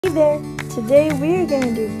Hey there! Today we are going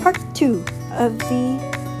to do part 2 of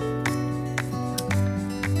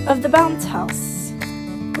the bounce house.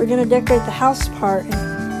 We're going to decorate the house part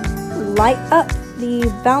and light up the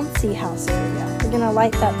bouncy house area. We're going to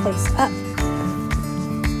light that place up.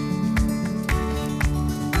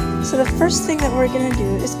 So the first thing that we're going to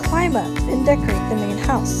do is climb up and decorate the main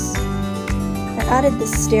house. I added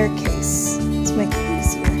this staircase to make it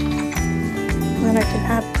easier. And then I can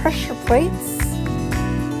add pressure plates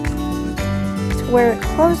where it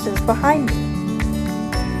closes behind me.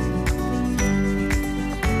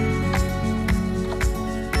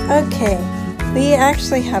 Okay, we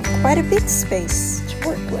actually have quite a big space to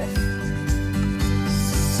work with.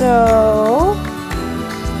 So,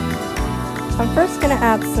 I'm first going to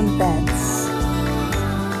add some beds.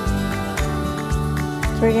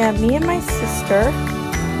 So we're going to have me and my sister.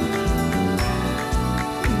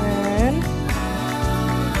 And then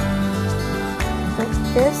put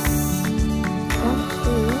this.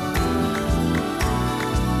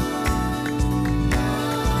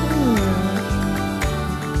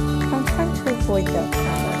 I'm trying to avoid that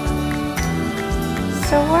color.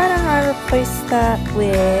 So why don't I replace that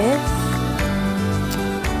with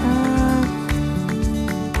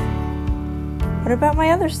what about my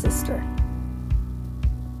other sister?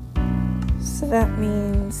 So that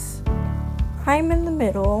means I'm in the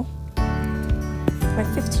middle, my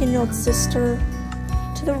 15-year-old sister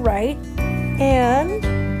to the right, and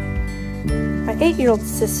my 8-year-old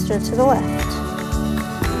sister to the left.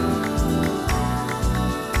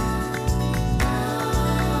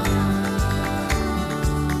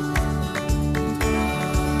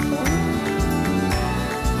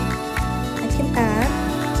 I can add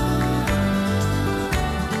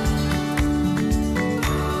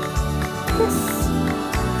this.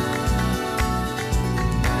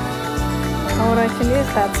 Now what I can do is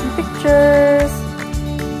add some pictures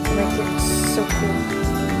to make it so cool.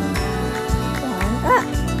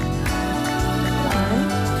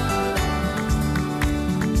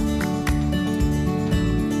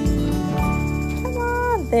 Come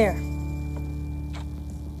on, there.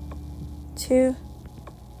 2,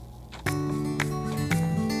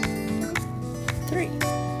 3.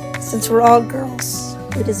 Since we're all girls,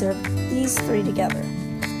 we deserve these 3 together.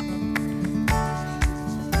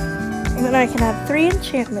 And then I can have 3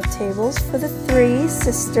 enchantment tables for the 3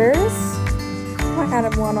 sisters. I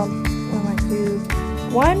had one on. I might do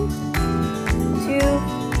 1, 2,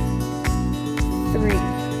 3.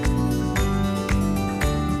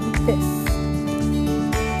 Like this.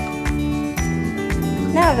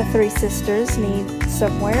 Now the 3 sisters need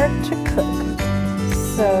somewhere to cook.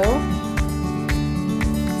 So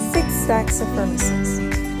 6 stacks of furnaces.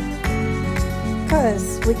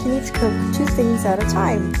 Because we can each cook 2 things at a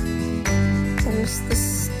time. There's the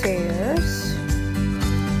stairs.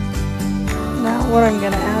 Now what I'm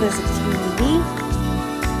going to add is a TV.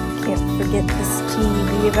 Can't forget this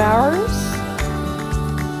TV of ours.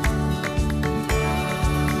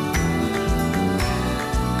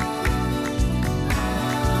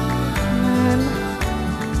 And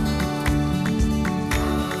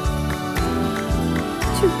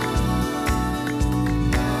 2.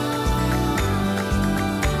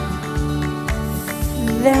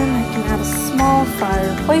 Then I can add a small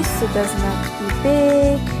fireplace. It doesn't have to be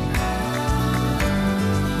big.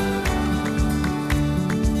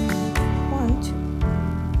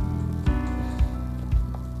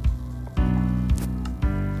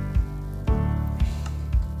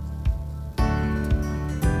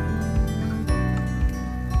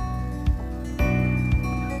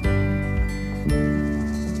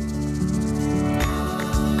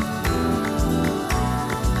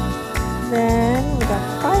 Then we got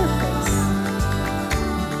the fireplace.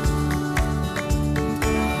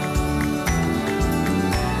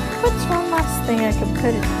 What's one last thing I can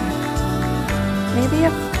put in here? Maybe a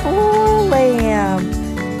floor lamp.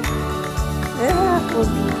 That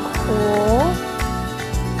would be cool.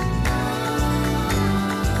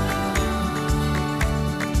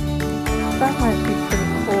 That might be pretty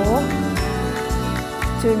cool.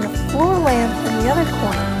 Doing a floor lamp in the other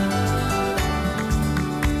corner.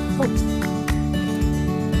 Oh.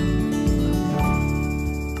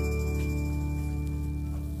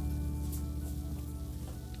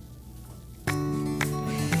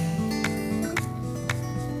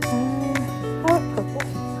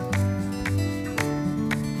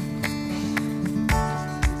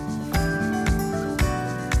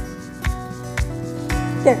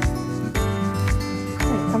 There.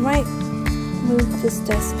 Wait, I might move this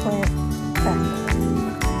desk lamp back.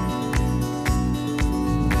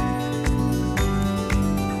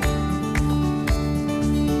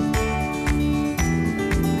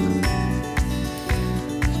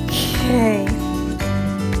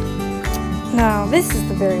 this is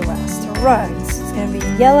the very last rugs. It's going to be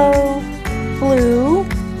yellow, blue,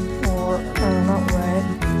 or not red,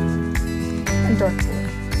 and dark blue.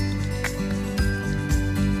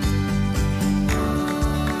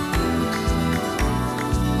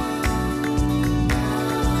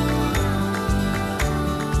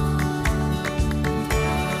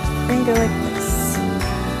 And go like this.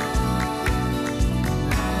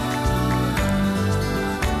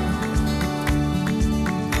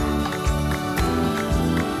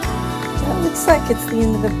 That looks like it's the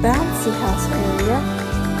end of the bouncy house area.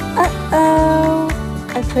 Uh-oh!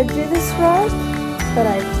 I could do this rug, but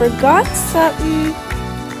I forgot something.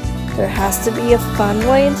 There has to be a fun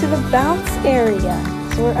way into the bounce area.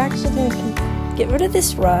 So we're actually going to get rid of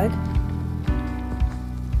this rug.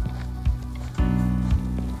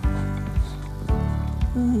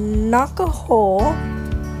 Knock a hole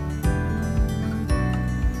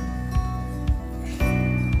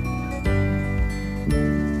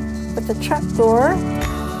with a trapdoor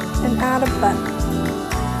and add a button.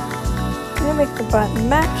 I'm going to make the button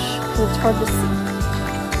match because it's hard to see.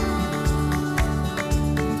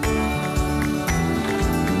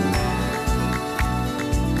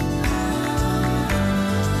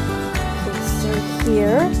 Okay, so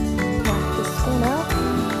here, knock this one out.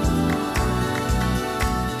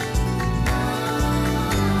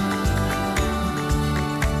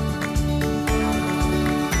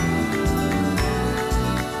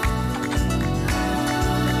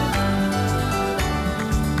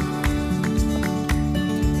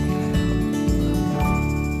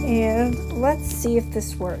 And let's see if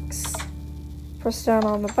this works. Press down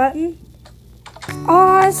on the button.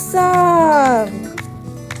 Awesome!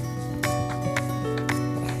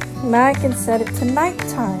 Now I can set it to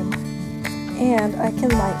nighttime. And I can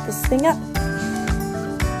light this thing up.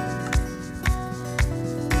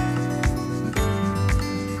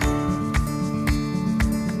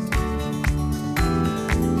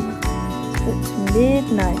 Put it to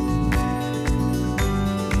midnight.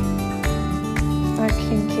 I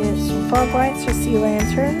can get some fog lights or sea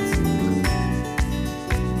lanterns.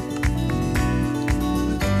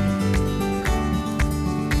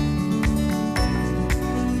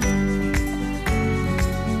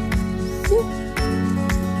 See?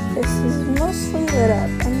 This is mostly lit up.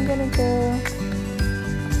 I'm gonna go.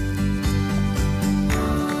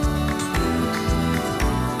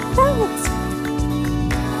 That looks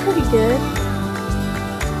pretty good.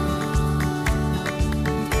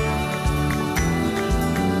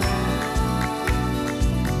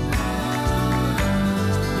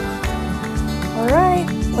 Alright,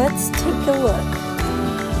 let's take a look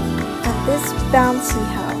at this bouncy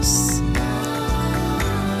house.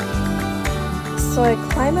 So I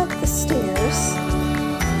climb up the stairs.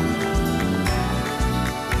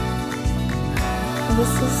 And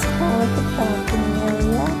this is kind of like a balcony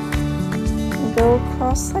area. And go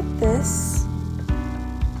across like this.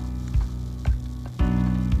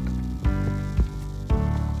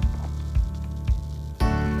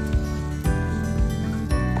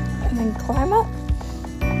 And then climb up.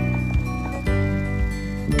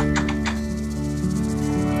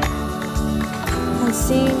 And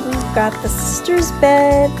see, we've got the sister's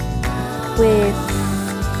bed with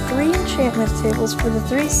 3 enchantment tables for the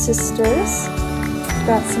 3 sisters. We've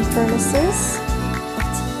got some furnaces, a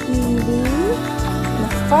TV, and a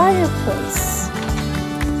fireplace.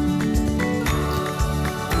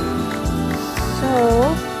 So,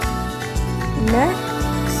 next,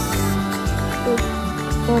 we're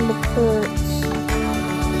going to put,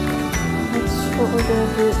 next what we're going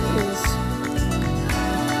to do is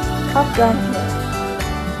hop down here.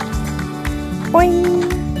 Boing,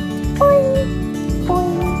 boing,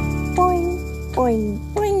 boing, boing, boing,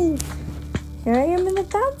 boing. Here I am in the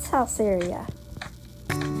bounce house area.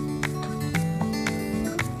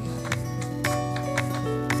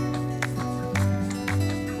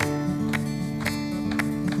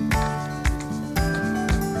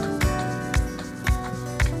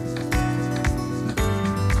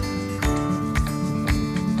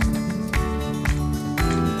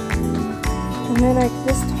 And then I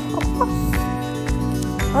just hop off.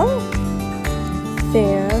 Oh,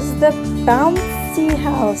 there's the bouncy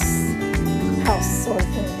house sort of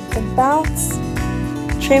thing. It's a bounce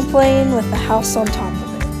trampoline with a house on top of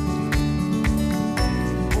it.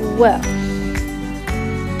 Well,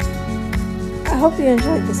 I hope you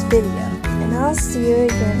enjoyed this video, and I'll see you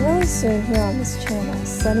again really soon here on this channel,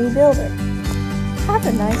 Sunny Builder. Have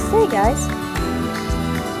a nice day, guys.